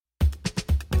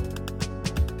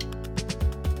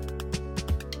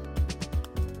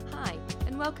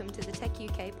welcome to the Tech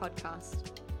UK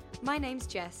podcast. My name's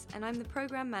Jess and I'm the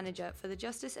Programme Manager for the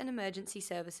Justice and Emergency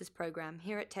Services Programme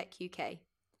here at Tech UK.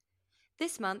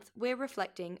 This month we're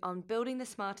reflecting on Building the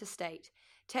Smarter State,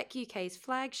 Tech UK's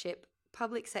flagship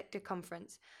public sector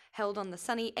conference held on the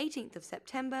sunny 18th of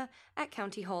September at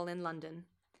County Hall in London.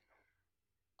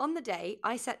 On the day,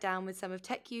 I sat down with some of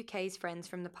Tech UK's friends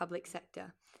from the public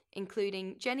sector,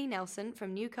 including Jenny Nelson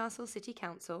from Newcastle City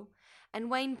Council and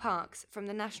Wayne Parks from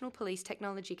the National Police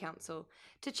Technology Council,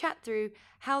 to chat through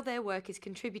how their work is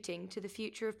contributing to the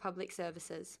future of public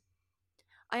services.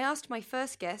 I asked my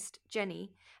first guest,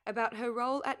 Jenny, about her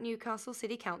role at Newcastle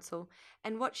City Council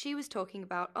and what she was talking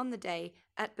about on the day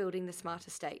at Building the Smarter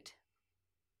State.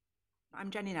 I'm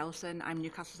Jenny Nelson, I'm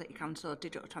Newcastle City Council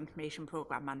Digital Transformation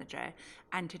Programme Manager,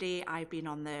 and today I've been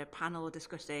on the panel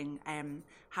discussing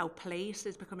how place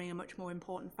is becoming a much more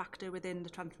important factor within the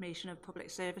transformation of public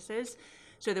services.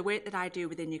 So the work that I do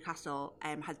within Newcastle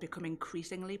has become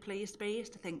increasingly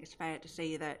place-based. I think it's fair to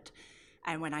say that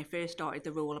when I first started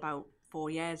the role about 4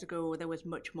 years ago, there was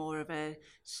much more of a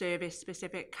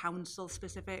service-specific,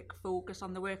 council-specific focus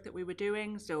on the work that we were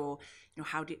doing. So,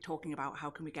 talking about how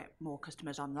can we get more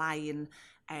customers online,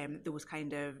 those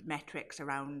kind of metrics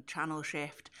around channel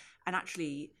shift. And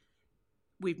actually,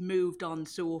 we've moved on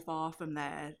so far from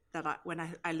there that when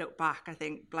I look back, I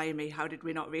think, blimey, how did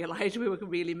we not realise we were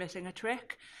really missing a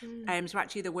trick? So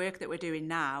actually, the work that we're doing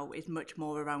now is much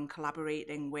more around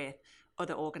collaborating with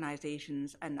other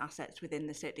organisations and assets within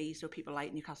the city, so people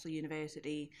like Newcastle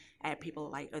University,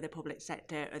 people like other public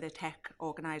sector, other tech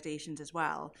organisations as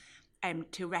well,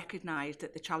 to recognise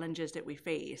that the challenges that we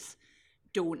face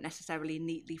don't necessarily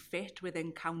neatly fit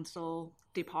within council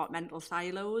departmental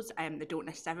silos, they don't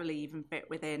necessarily even fit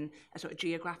within a sort of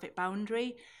geographic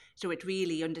boundary. So it's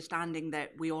really understanding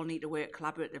that we all need to work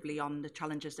collaboratively on the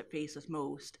challenges that face us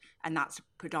most, and that's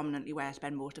predominantly where I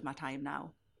spend most of my time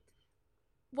now.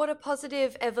 What a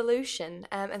positive evolution,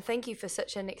 and thank you for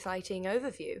such an exciting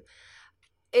overview.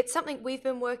 It's something we've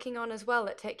been working on as well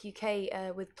at Tech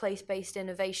UK with place-based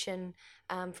innovation,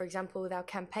 for example, with our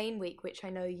campaign week, which I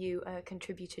know you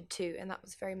contributed to, and that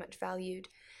was very much valued.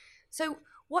 So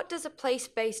what does a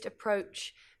place-based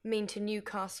approach mean to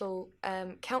Newcastle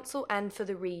Council and for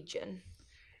the region?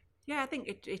 Yeah, I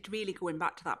think it's really going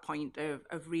back to that point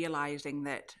of realising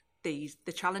that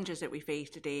the challenges that we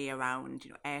face today around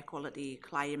air quality,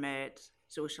 climate,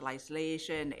 social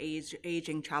isolation,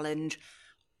 ageing challenge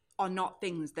are not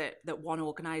things that one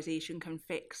organisation can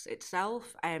fix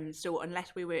itself. So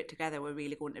unless we work together, we're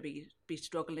really going to be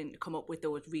struggling to come up with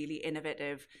those really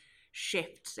innovative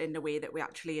shifts in the way that we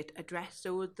actually address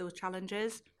those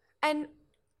challenges. And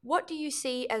what do you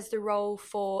see as the role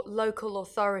for local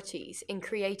authorities in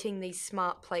creating these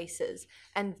smart places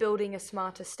and building a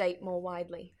smarter state more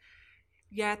widely?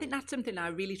 Yeah, I think that's something I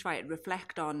really try to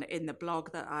reflect on in the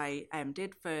blog that I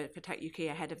did for Tech UK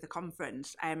ahead of the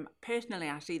conference. Personally,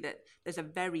 I see that there's a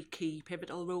very key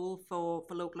pivotal role for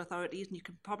local authorities, and you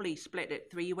can probably split it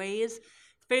three ways.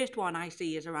 The first one I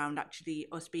see is around actually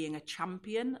us being a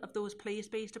champion of those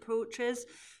place-based approaches.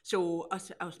 So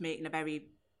us making a very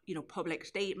public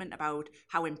statement about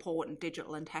how important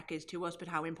digital and tech is to us, but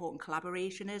how important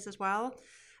collaboration is as well.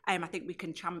 I think we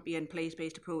can champion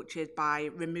place-based approaches by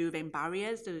removing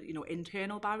barriers, the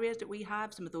internal barriers that we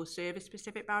have, some of those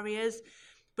service-specific barriers.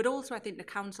 But also I think the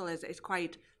council is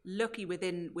quite lucky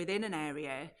within an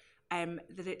area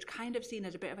that it's kind of seen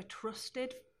as a bit of a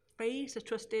trusted face, a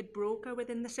trusted broker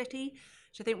within the city.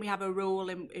 So I think we have a role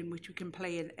in which we can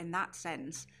play in that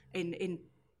sense, in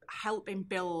helping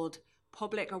build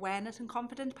public awareness and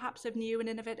confidence, perhaps, of new and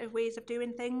innovative ways of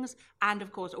doing things, and of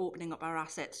course opening up our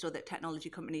assets so that technology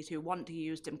companies who want to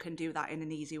use them can do that in an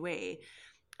easy way.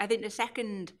 I think the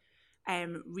second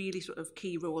really sort of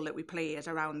key role that we play is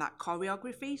around that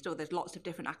choreography. So there's lots of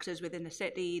different actors within the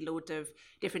city, loads of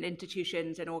different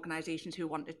institutions and organisations who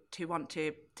want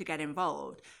to get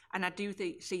involved, and I do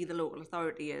see the local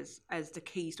authority as the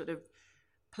key sort of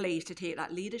place to take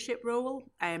that leadership role.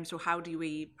 So how do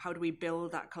we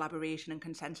build that collaboration and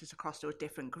consensus across those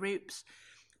different groups?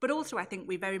 But also I think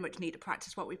we very much need to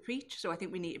practice what we preach. So I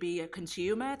think we need to be a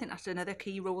consumer. I think that's another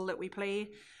key role that we play.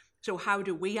 So how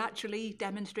do we actually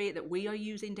demonstrate that we are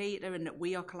using data and that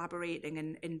we are collaborating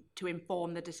and to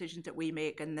inform the decisions that we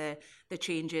make and the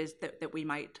changes that we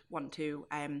might want to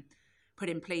put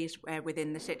in place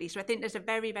within the city. So I think there's a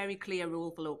very, very clear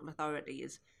role for local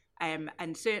authorities.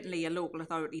 And certainly a local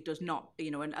authority does not,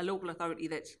 and a local authority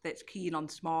that's keen on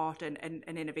smart and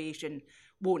innovation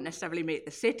won't necessarily make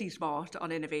the city smart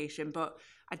on innovation. But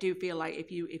I do feel like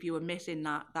if you were missing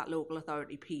that local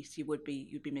authority piece, you'd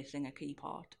be missing a key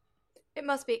part. It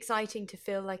must be exciting to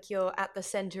feel like you're at the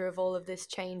centre of all of this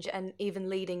change and even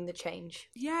leading the change.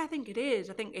 Yeah, I think it is.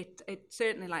 I think it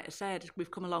certainly, like I said, we've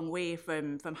come a long way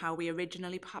from how we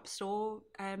originally perhaps saw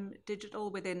digital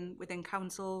within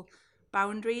council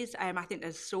boundaries. I think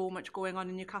there's so much going on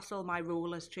in Newcastle. My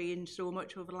role has changed so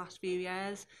much over the last few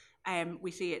years.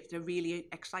 We see it's a really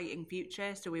exciting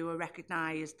future. So we were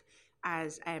recognised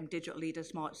as Digital Leader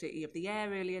Smart City of the Year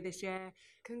earlier this year.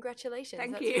 Congratulations.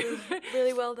 Thank That's you.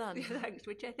 Really well done. Yeah, thanks,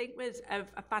 which I think was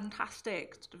a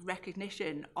fantastic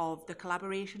recognition of the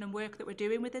collaboration and work that we're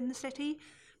doing within the city.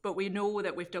 But we know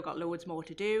that we've still got loads more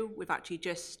to do. We've actually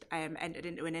just entered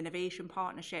into an innovation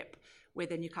partnership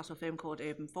with a Newcastle firm called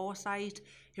Urban Foresight,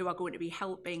 who are going to be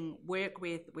helping work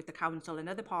with the council and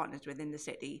other partners within the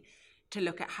city to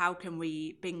look at how can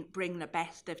we bring the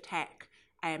best of tech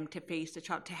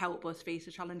to help us face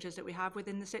the challenges that we have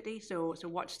within the city. So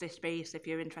watch this space if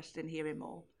you're interested in hearing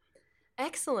more.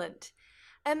 Excellent.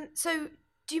 So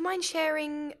do you mind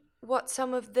sharing what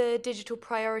some of the digital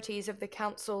priorities of the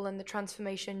council and the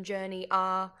transformation journey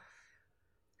are?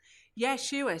 Yeah,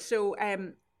 sure. So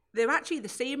they're actually the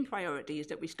same priorities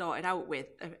that we started out with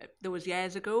those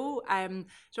years ago.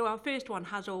 So our first one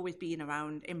has always been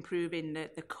around improving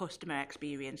the customer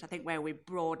experience. I think where we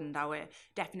broadened our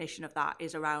definition of that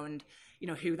is around,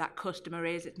 who that customer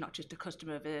is. It's not just a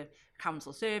customer of a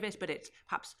council service, but it's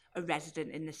perhaps a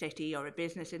resident in the city or a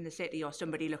business in the city or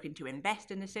somebody looking to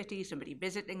invest in the city, somebody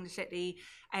visiting the city,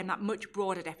 and that much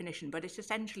broader definition. But it's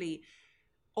essentially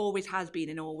always has been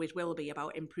and always will be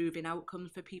about improving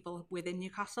outcomes for people within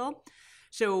Newcastle.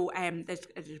 So there's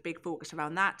a big focus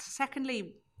around that.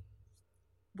 Secondly,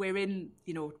 we're in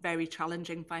very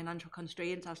challenging financial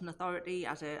constraints as an authority,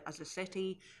 as a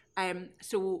city.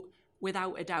 So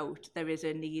without a doubt, there is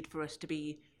a need for us to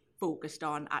be focused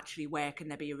on actually where can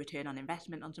there be a return on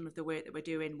investment on some of the work that we're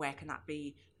doing, where can that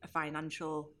be a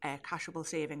financial cashable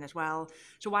saving as well.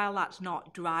 So while that's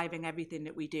not driving everything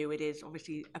that we do, it is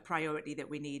obviously a priority that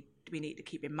we need to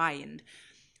keep in mind.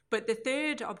 But the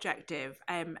third objective,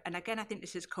 and again I think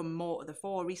this has come more to the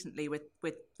fore recently with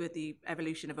the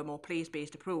evolution of a more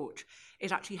place-based approach,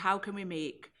 is actually how can we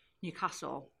make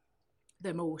Newcastle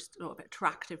the most sort of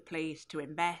attractive place to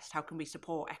invest? How can we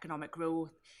support economic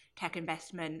growth, tech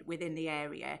investment within the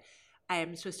area?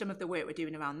 So some of the work we're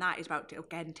doing around that is about,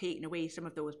 again, taking away some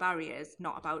of those barriers,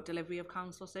 not about delivery of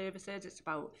council services. It's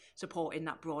about supporting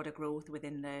that broader growth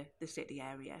within the city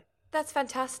area. That's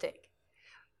fantastic.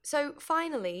 So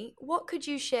finally, what could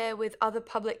you share with other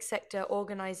public sector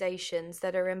organisations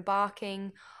that are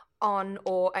embarking on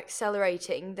or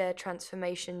accelerating their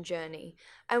transformation journey?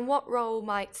 And what role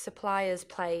might suppliers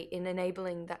play in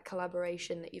enabling that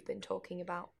collaboration that you've been talking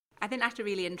about? I think that's a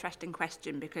really interesting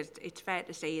question, because it's fair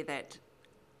to say that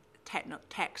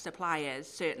tech suppliers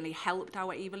certainly helped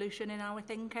our evolution in our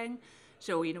thinking.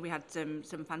 So, we had some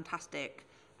fantastic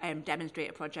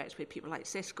demonstrator projects with people like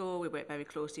Cisco. We work very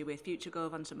closely with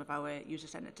FutureGov on some of our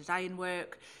user-centred design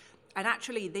work. And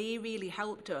actually, they really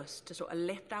helped us to sort of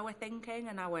lift our thinking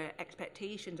and our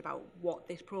expectations about what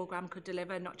this programme could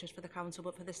deliver, not just for the council,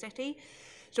 but for the city.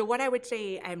 So what I would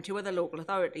say to other local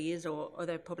authorities or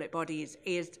other public bodies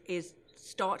is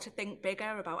start to think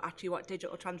bigger about actually what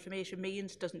digital transformation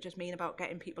means. It doesn't just mean about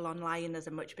getting people online. There's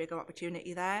a much bigger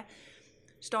opportunity there.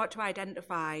 Start to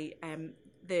identify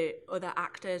the other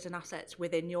actors and assets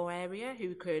within your area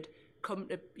who could come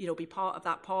to be part of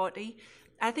that party.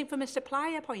 I think from a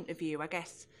supplier point of view, I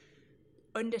guess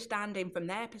understanding from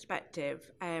their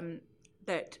perspective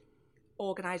that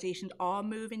organisations are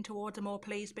moving towards a more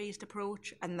place-based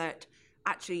approach, and that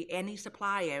actually any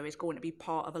supplier is going to be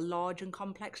part of a large and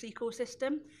complex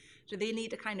ecosystem. So they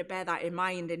need to kind of bear that in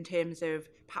mind in terms of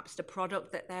perhaps the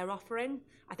product that they're offering.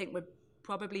 I think we're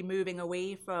probably moving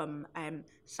away from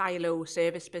silo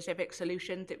service-specific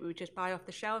solutions that we would just buy off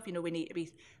the shelf. We need to be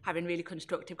having really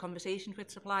constructive conversations with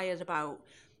suppliers about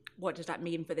what does that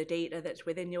mean for the data that's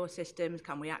within your systems?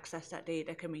 Can we access that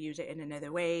data? Can we use it in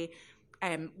another way?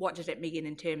 What does it mean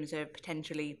in terms of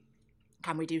potentially,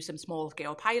 can we do some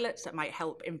small-scale pilots that might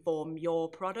help inform your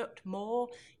product more?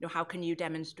 How can you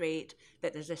demonstrate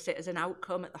that there's a citizen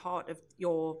outcome at the heart of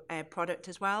your product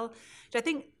as well? So I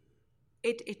think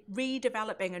it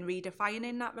redeveloping and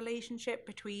redefining that relationship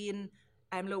between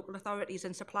local authorities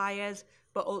and suppliers,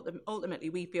 but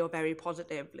ultimately we feel very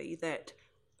positively that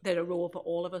there's a role for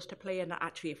all of us to play, and that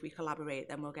actually if we collaborate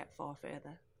then we'll get far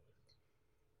further.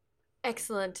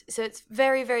 Excellent. So it's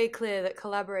very, very clear that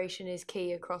collaboration is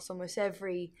key across almost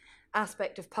every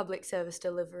aspect of public service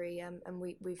delivery, and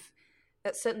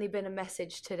that's certainly been a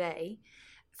message today.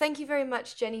 Thank you very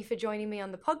much, Jenny, for joining me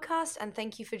on the podcast, and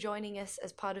thank you for joining us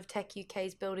as part of Tech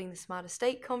UK's Building the Smarter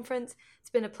State conference. It's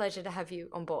been a pleasure to have you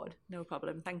on board. No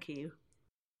problem. Thank you.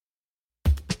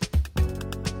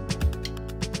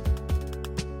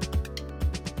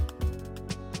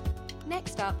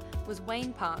 Next up was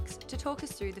Wayne Parks to talk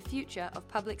us through the future of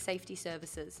public safety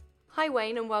services. Hi,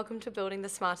 Wayne, and welcome to Building the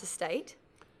Smarter State.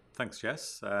 Thanks,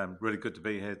 Jess. Really good to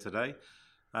be here today.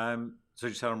 So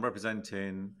you said I'm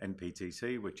representing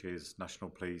NPTC, which is National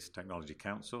Police Technology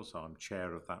Council. So I'm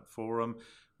chair of that forum,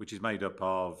 which is made up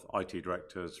of IT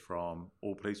directors from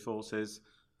all police forces.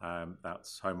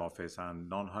 That's Home Office and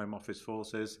non-Home Office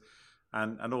forces.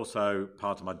 And also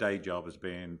part of my day job as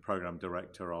being Programme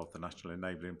Director of the National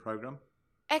Enabling Programme.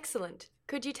 Excellent.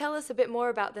 Could you tell us a bit more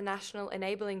about the National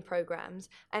Enabling Programmes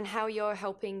and how you're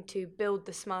helping to build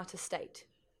the smarter state?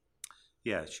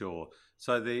 Yeah, sure.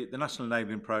 So the National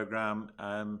Enabling Programme,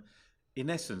 in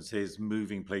essence, is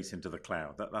moving police into the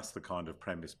cloud. That's the kind of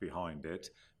premise behind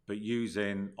it, but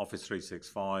using Office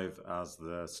 365 as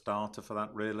the starter for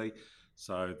that, really.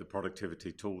 So the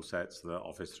productivity tool sets that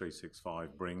Office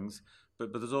 365 brings.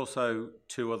 But there's also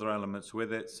two other elements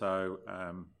with it. So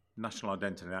National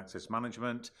Identity and Access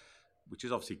Management, which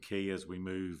is obviously key as we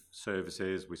move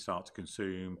services, we start to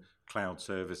consume cloud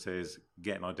services,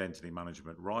 getting identity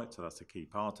management right. So that's a key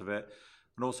part of it.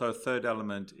 And also a third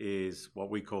element is what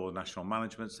we call a National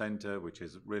Management Centre, which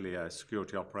is really a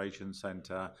security operations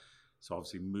centre. So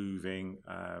obviously moving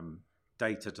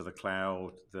data to the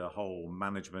cloud, the whole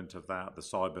management of that, the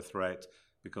cyber threat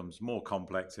becomes more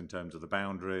complex in terms of the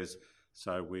boundaries.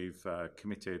 So we've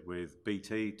committed with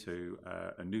BT to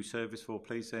a new service for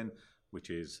policing, which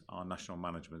is our National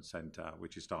Management Centre,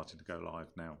 which is starting to go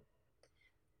live now.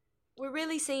 We're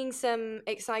really seeing some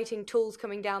exciting tools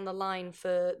coming down the line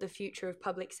for the future of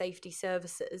public safety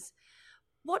services.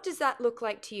 What does that look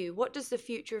like to you? What does the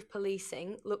future of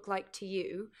policing look like to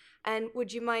you? And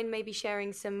would you mind maybe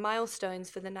sharing some milestones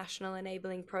for the National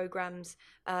Enabling Programmes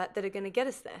that are going to get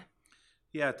us there?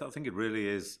 Yeah, I think it really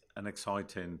is an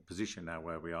exciting position now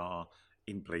where we are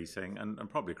in policing and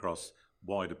probably across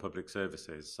wider public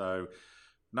services. So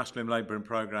National Enabling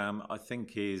Programme, I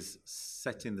think, is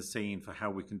setting the scene for how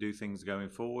we can do things going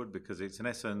forward, because it's in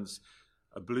essence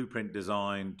a blueprint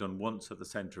design done once at the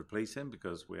centre of policing,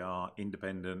 because we are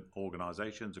independent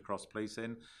organisations across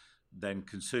policing, then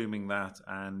consuming that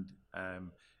and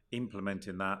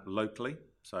implementing that locally.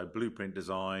 So blueprint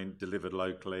design delivered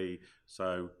locally,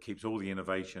 so keeps all the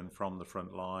innovation from the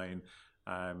front line.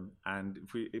 And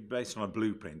if we, based on a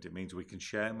blueprint, it means we can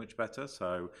share much better.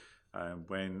 So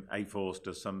when a force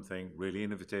does something really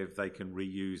innovative, they can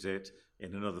reuse it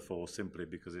in another force simply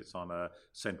because it's on a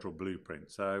central blueprint.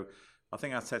 So I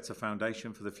think that sets a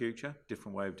foundation for the future,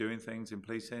 different way of doing things in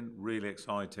policing. Really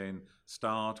exciting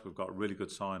start. We've got a really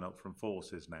good sign up from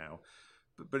forces now.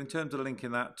 But in terms of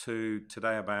linking that to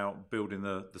today about building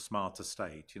the smarter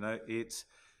state, you know, it's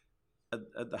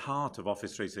at the heart of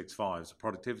Office 365. It's a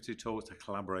productivity tool, it's a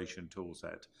collaboration tool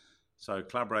set. So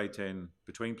collaborating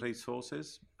between police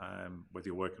forces, whether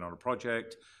you're working on a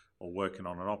project or working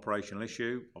on an operational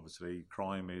issue. Obviously,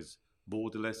 crime is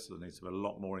borderless, so there needs to be a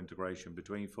lot more integration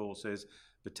between forces.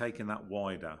 But taking that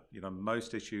wider, you know,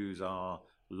 most issues are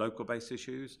local-based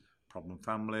issues, problem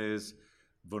families,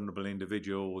 vulnerable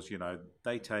individuals, you know,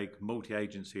 they take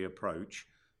multi-agency approach,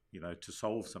 you know, to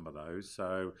solve some of those.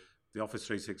 So the Office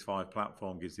 365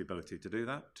 platform gives the ability to do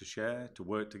that, to share, to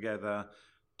work together,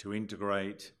 to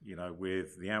integrate, you know,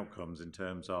 with the outcomes in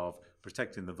terms of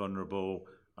protecting the vulnerable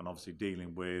and obviously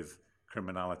dealing with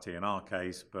criminality in our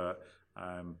case, but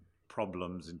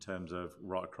problems in terms of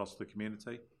right across the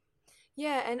community.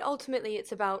 Yeah, and ultimately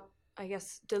it's about, I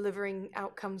guess, delivering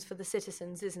outcomes for the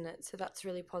citizens, isn't it? So that's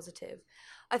really positive.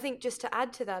 I think just to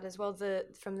add to that as well,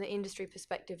 from the industry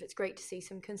perspective, it's great to see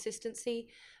some consistency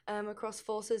across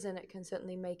forces, and it can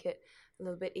certainly make it a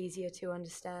little bit easier to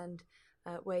understand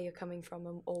where you're coming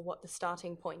from or what the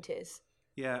starting point is.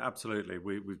 Yeah, absolutely.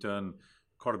 We've done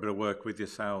quite a bit of work with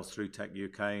yourselves through Tech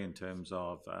UK in terms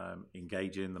of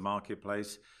engaging the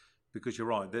marketplace, because you're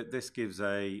right, this gives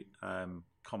a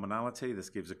commonality, this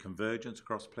gives a convergence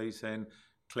across policing,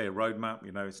 clear roadmap,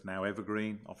 you know, it's now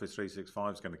evergreen. Office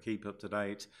 365 is going to keep up to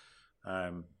date.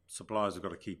 Suppliers have got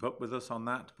to keep up with us on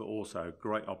that, but also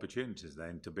great opportunities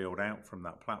then to build out from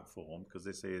that platform, because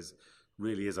this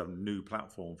really is a new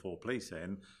platform for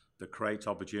policing that creates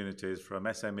opportunities from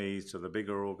SMEs to the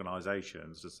bigger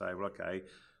organisations to say, well, okay,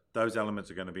 those elements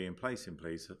are going to be in place in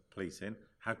policing.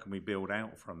 How can we build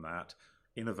out from that,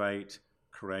 innovate,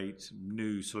 create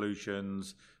new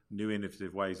solutions, new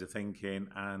innovative ways of thinking,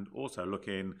 and also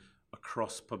looking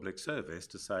across public service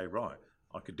to say, right,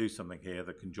 I could do something here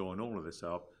that can join all of this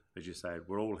up. As you said,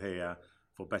 we're all here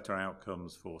for better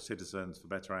outcomes for citizens, for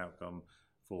better outcome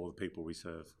for the people we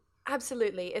serve.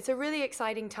 Absolutely. It's a really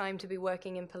exciting time to be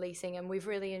working in policing, and we've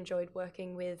really enjoyed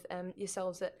working with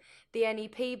yourselves at the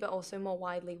NEP, but also more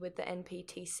widely with the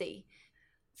NPTC.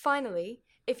 Finally,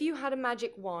 if you had a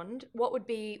magic wand, what would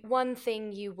be one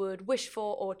thing you would wish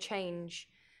for or change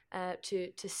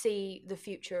to see the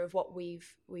future of what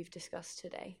we've discussed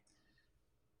today?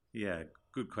 Yeah,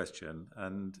 good question.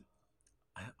 And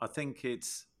I think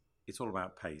it's all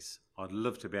about pace. I'd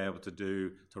love to be able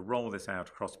to roll this out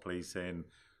across policing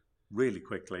really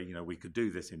quickly. We could do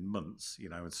this in months,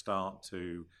 and start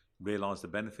to realise the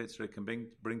benefits that it can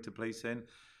bring to policing.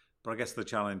 But I guess the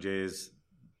challenge is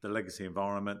the legacy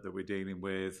environment that we're dealing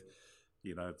with,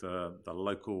 the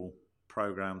local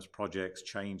programs, projects,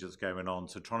 change that's going on.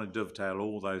 So trying to dovetail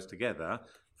all those together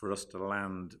for us to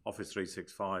land Office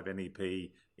 365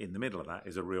 NEP in the middle of that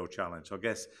is a real challenge. So I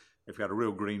guess if we had a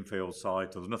real greenfield site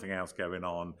or there's nothing else going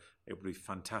on, it would be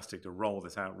fantastic to roll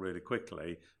this out really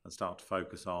quickly and start to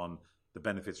focus on the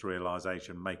benefits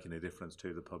realisation, making a difference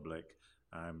to the public.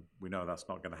 We know that's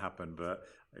not going to happen, but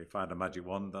if I had a magic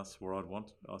wand, that's what I'd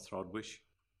want. That's what I'd wish.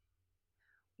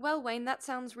 Well, Wayne, that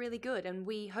sounds really good, and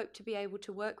we hope to be able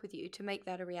to work with you to make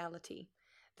that a reality.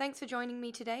 Thanks for joining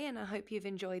me today, and I hope you've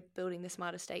enjoyed Building the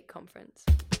Smarter State conference.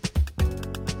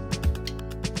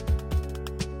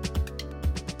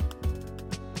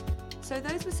 So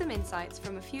those were some insights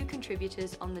from a few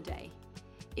contributors on the day.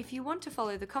 If you want to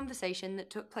follow the conversation that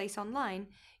took place online,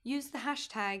 use the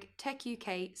hashtag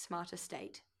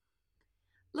TechUKSmarterState.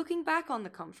 Looking back on the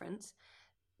conference,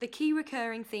 the key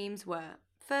recurring themes were: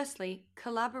 firstly,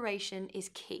 collaboration is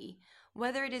key.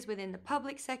 Whether it is within the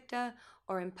public sector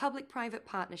or in public-private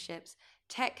partnerships,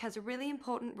 tech has a really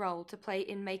important role to play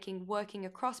in making working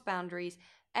across boundaries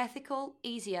ethical,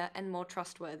 easier, and more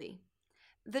trustworthy.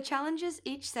 The challenges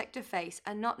each sector face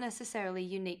are not necessarily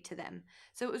unique to them,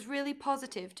 so it was really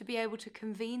positive to be able to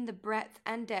convene the breadth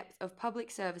and depth of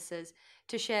public services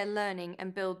to share learning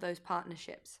and build those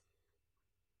partnerships.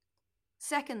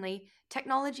 Secondly,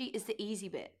 technology is the easy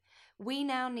bit. We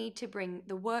now need to bring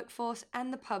the workforce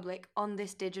and the public on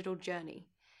this digital journey.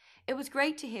 It was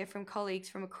great to hear from colleagues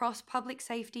from across public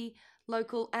safety,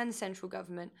 local and central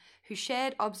government who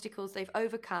shared obstacles they've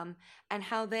overcome and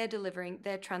how they're delivering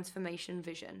their transformation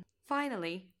vision.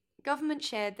 Finally, government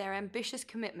shared their ambitious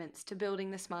commitments to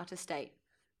building the smarter state.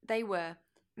 They were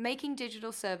making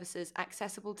digital services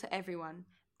accessible to everyone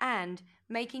and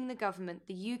making the government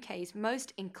the UK's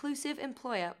most inclusive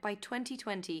employer by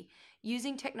 2020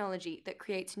 using technology that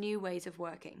creates new ways of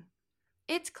working.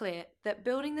 It's clear that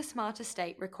building the smarter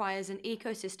state requires an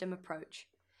ecosystem approach.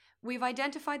 We've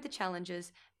identified the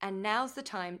challenges, and now's the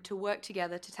time to work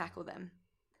together to tackle them.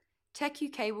 Tech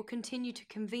UK will continue to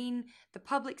convene the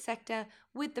public sector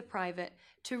with the private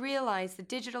to realise the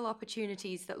digital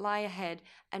opportunities that lie ahead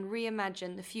and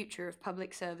reimagine the future of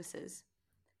public services.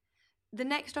 The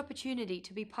next opportunity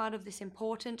to be part of this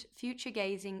important,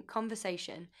 future-gazing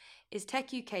conversation is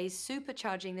Tech UK's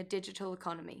Supercharging the Digital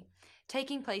Economy,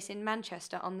 taking place in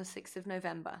Manchester on the 6th of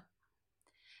November.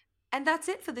 And that's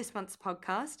it for this month's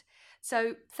podcast.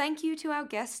 So thank you to our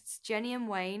guests, Jenny and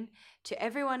Wayne, to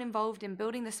everyone involved in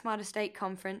building the Smarter State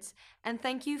conference, and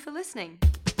thank you for listening.